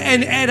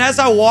 And as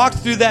I walked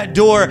through that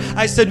door,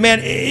 I said, man,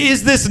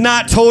 is this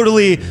not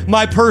totally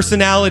my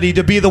personality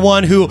to be the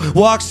one who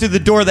walks through the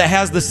door that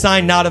has the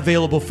sign not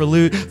available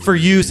for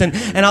use? And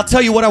I'll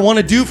tell you what I want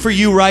to do for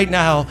you right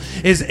now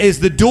is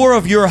the door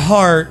of your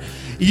heart.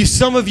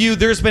 Some of you,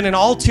 there's been an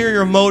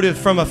ulterior motive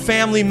from a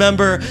family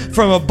member,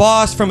 from a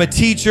boss, from a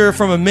teacher,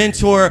 from a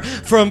mentor,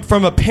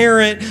 from a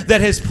parent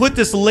that has put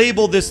this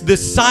label,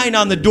 this sign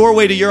on the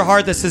doorway to your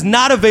heart that says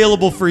not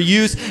available for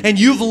use, and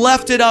you've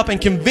left it up and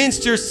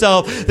convinced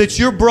yourself that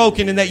you're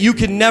broken and that you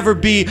can never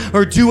be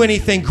or do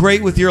anything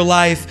great with your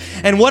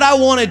life. And what I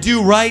want to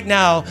do right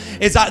now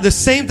is the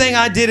same thing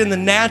I did in the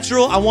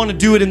natural, I want to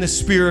do it in the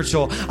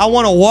spiritual. I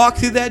want to walk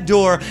through that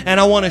door and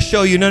I want to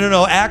show you,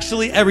 no,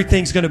 actually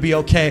everything's going to be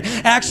okay.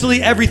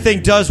 actually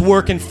everything does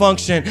work and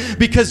function,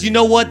 because you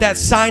know what? That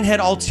sign had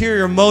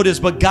ulterior motives,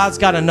 but God's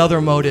got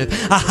another motive,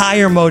 a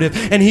higher motive.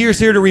 And He's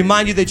here to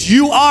remind you that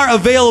you are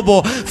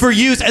available for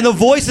use. And the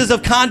voices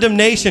of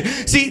condemnation.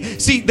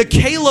 See, the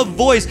Caleb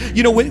voice,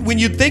 you know, when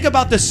you think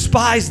about the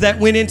spies that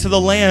went into the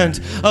land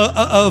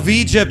of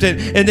Egypt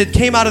and it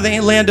came out of the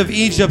land of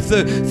Egypt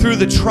through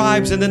the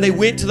tribes, and then they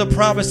went to the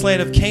promised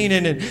land of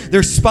Canaan and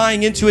they're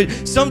spying into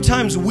it.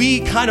 Sometimes we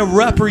kind of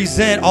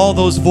represent all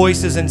those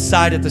voices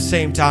inside at the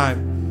same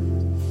time.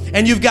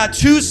 And you've got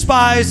two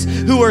spies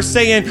who are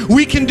saying,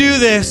 we can do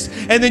this.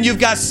 And then you've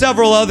got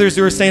several others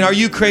who are saying, are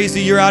you crazy?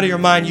 You're out of your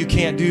mind. You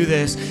can't do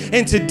this.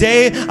 And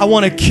today, I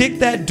want to kick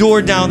that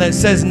door down that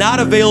says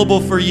not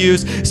available for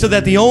use, so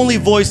that the only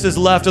voices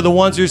left are the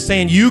ones who are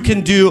saying you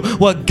can do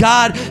what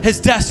God has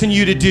destined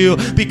you to do,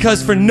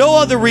 because for no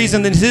other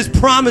reason than His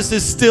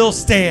promises still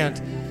stand.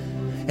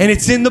 And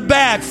it's in the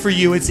bag for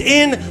you. It's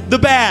in the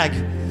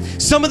bag.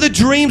 Some of the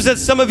dreams that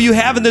some of you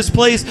have in this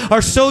place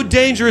are so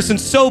dangerous and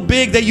so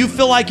big that you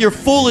feel like you're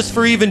foolish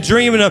for even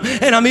dreaming them.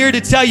 And I'm here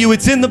to tell you,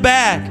 it's in the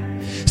bag.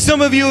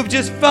 Some of you have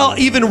just felt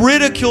even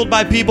ridiculed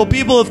by people.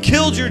 People have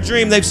killed your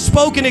dream. They've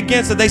spoken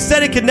against it. They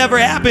said it could never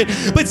happen.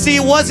 But see,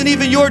 it wasn't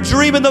even your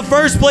dream in the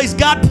first place.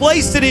 God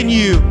placed it in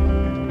you.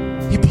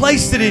 He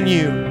placed it in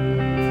you.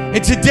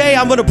 And today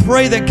I'm going to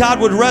pray that God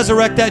would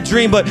resurrect that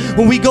dream. But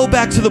when we go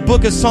back to the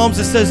book of Psalms,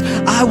 it says,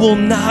 I will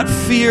not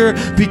fear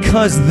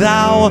because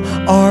thou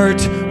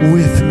art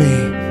with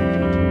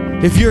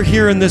me. If you're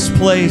here in this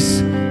place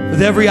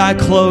with every eye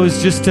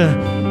closed, just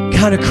to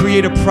kind of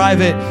create a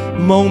private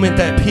moment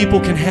that people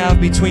can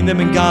have between them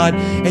and God,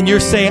 and you're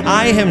saying,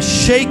 I am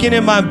shaking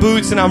in my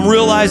boots and I'm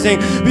realizing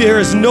there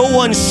is no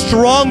one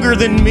stronger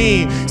than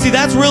me. See,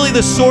 that's really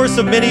the source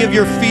of many of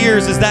your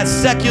fears, is that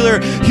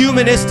secular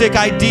humanistic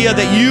idea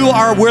that you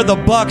are where the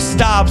buck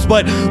stops.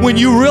 But when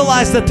you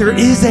realize that there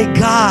is a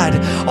God,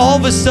 all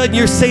of a sudden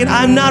you're saying,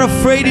 I'm not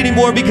afraid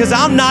anymore because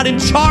I'm not in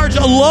charge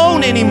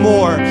alone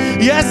anymore.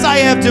 Yes, I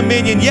have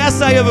dominion. Yes,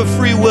 I have a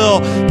free will,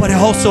 but I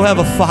also have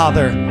a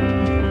Father.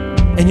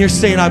 And you're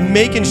saying, I'm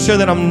making sure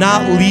that I'm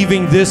not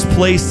leaving this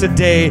place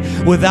today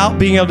without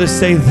being able to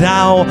say,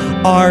 thou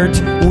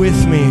art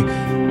with me.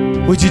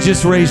 Would you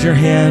just raise your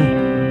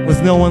hand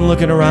with no one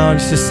looking around?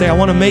 Just say, I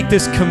want to make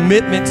this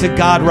commitment to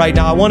God right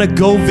now. I want to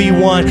go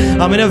V1.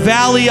 I'm in a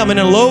valley. I'm in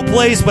a low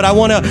place, but I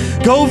want to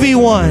go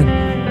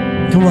V1.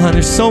 Come on,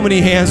 there's so many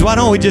hands. Why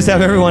don't we just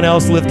have everyone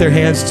else lift their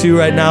hands too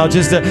right now?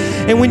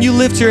 And when you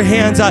lift your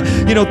hands,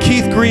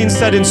 Keith Green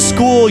said in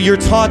school, you're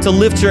taught to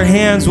lift your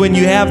hands when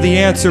you have the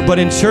answer, but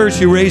in church,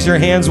 you raise your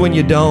hands when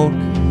you don't.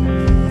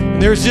 And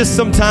there's just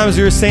some times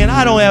you're saying,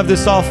 I don't have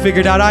this all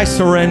figured out. I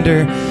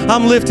surrender.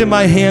 I'm lifting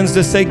my hands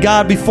to say,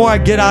 God, before I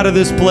get out of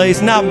this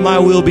place, not my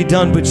will be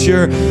done, but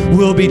your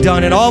will be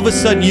done. And all of a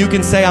sudden you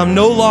can say, I'm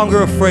no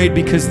longer afraid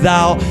because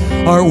thou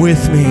art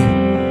with me.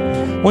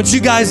 Once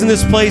you guys in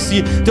this place,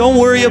 you don't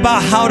worry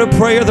about how to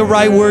pray or the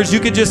right words. You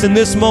could just in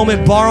this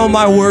moment borrow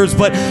my words,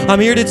 but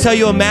I'm here to tell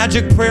you a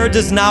magic prayer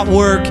does not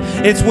work.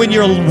 It's when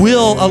your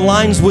will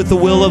aligns with the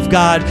will of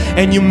God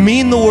and you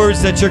mean the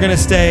words that you're going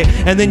to say,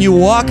 and then you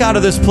walk out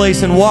of this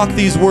place and walk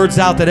these words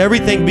out, that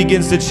everything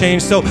begins to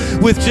change. So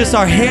with just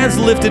our hands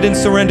lifted in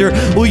surrender,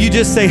 will you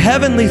just say,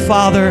 Heavenly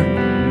Father,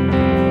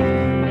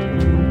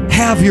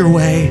 have your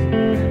way.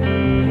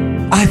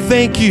 I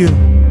thank you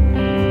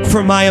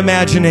for my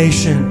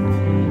imagination.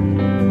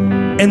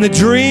 And the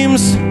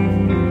dreams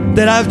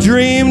that I've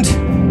dreamed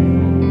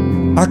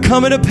are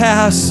coming to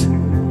pass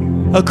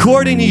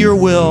according to your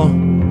will.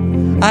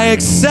 I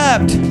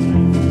accept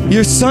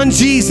your Son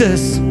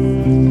Jesus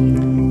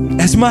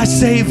as my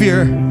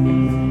Savior.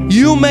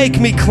 You make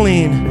me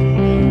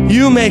clean.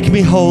 You make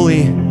me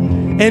holy.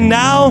 And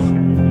now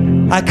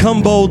I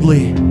come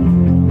boldly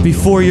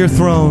before your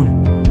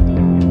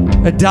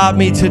throne. Adopt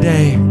me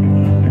today.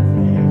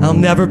 I'll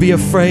never be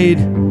afraid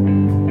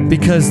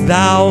because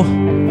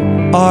thou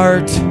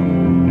art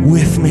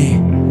with me.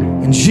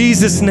 In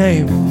Jesus'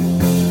 name,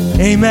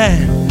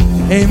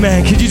 amen.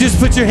 Amen. Could you just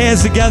put your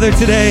hands together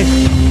today?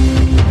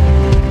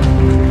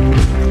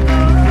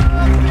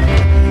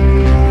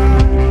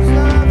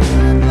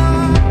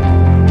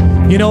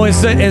 You know,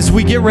 as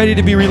we get ready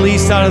to be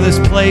released out of this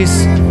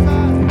place,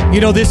 you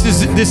know,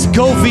 this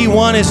Go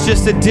V1 is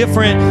just a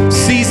different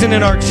season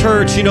in our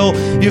church. You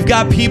know, you've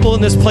got people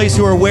in this place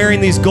who are wearing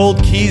these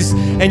gold keys,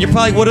 and you're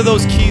probably, what do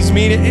those keys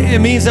mean? It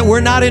means that we're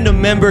not into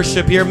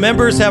membership here.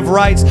 Members have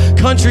rights.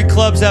 Country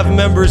clubs have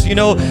members. You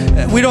know,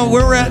 we're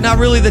not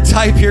really the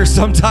type here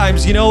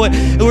sometimes. You know,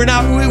 we're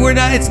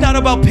not. It's not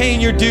about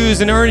paying your dues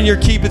and earning your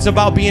keep. It's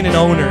about being an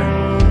owner.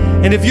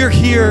 And if you're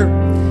here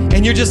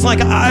and you're just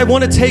like, I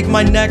want to take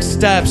my next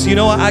steps. You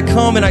know, I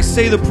come and I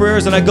say the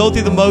prayers and I go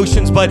through the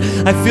motions, but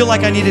I feel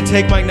like I need to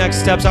take my next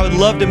steps. I would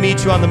love to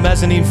meet you on the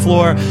mezzanine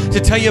floor to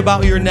tell you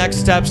about your next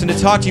steps and to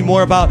talk to you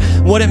more about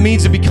what it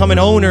means to become an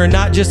owner and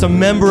not just a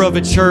member of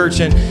a church.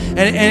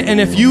 And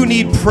if you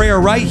need prayer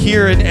right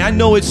here, and I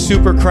know it's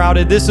super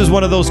crowded, this is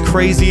one of those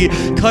crazy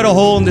cut a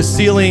hole in the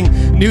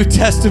ceiling New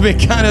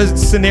Testament kind of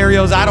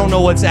scenarios. I don't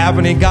know what's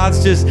happening.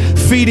 God's just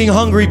feeding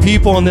hungry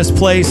people in this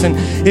place. And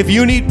if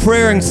you need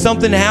prayer and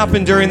something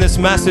happened during this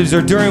message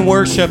or during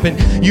worship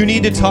and you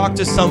need to talk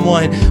to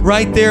someone,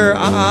 right there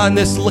on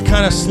this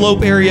kind of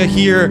slope area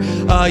here,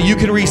 you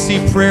can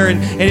receive prayer.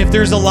 And if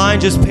there's a line,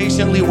 just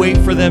patiently wait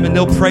for them and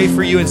they'll pray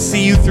for you and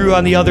see you through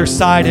on the other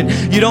side.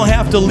 And you don't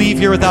have to leave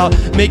here without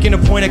making a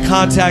point of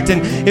contact.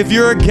 And if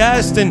you're a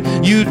guest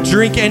and you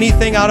drink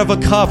anything out of a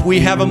cup, we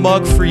have a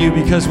mug for you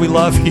because we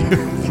love you.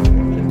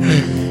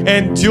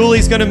 And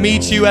Julie's going to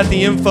meet you at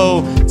the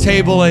info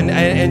table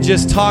and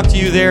just talk to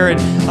you there.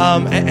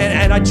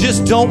 And I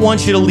just don't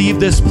want you to leave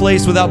this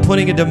place without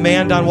putting a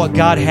demand on what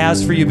God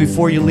has for you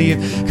before you leave,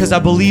 because I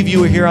believe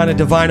you are here on a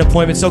divine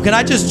appointment. So can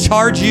I just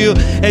charge you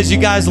as you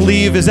guys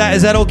leave? Is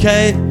that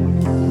okay?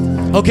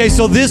 Okay,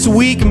 so this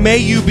week, may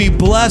you be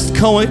blessed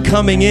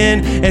coming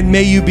in, and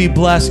may you be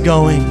blessed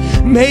going.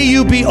 May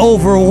you be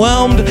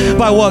overwhelmed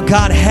by what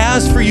God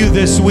has for you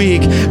this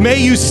week.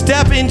 May you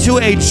step into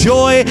a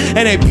joy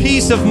and a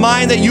peace of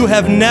mind that you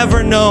have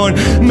never known.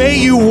 May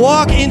you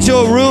walk into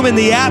a room and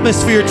the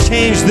atmosphere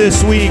change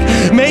this week.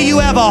 May you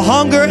have a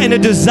hunger and a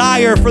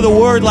desire for the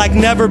word like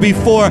never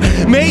before.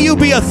 May you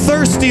be a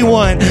thirsty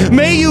one.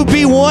 May you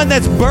be one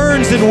that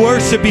burns in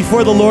worship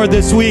before the Lord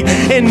this week.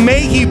 And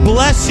may He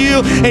bless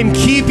you and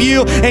keep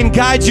you and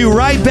guide you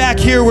right back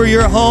here where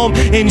you're home.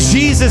 In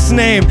Jesus'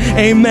 name,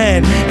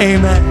 amen. Amen.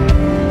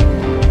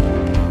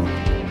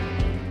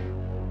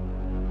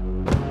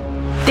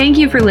 Thank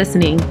you for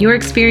listening. Your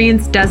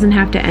experience doesn't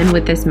have to end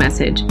with this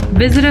message.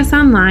 Visit us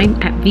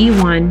online at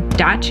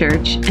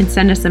v1.church and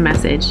send us a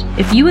message.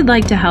 If you would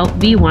like to help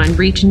V1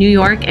 reach New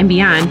York and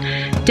beyond,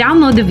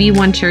 download the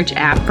V1 Church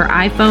app for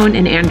iPhone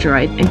and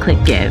Android and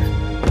click Give.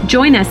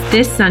 Join us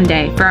this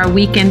Sunday for our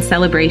weekend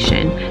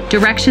celebration.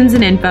 Directions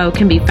and info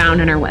can be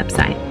found on our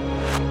website.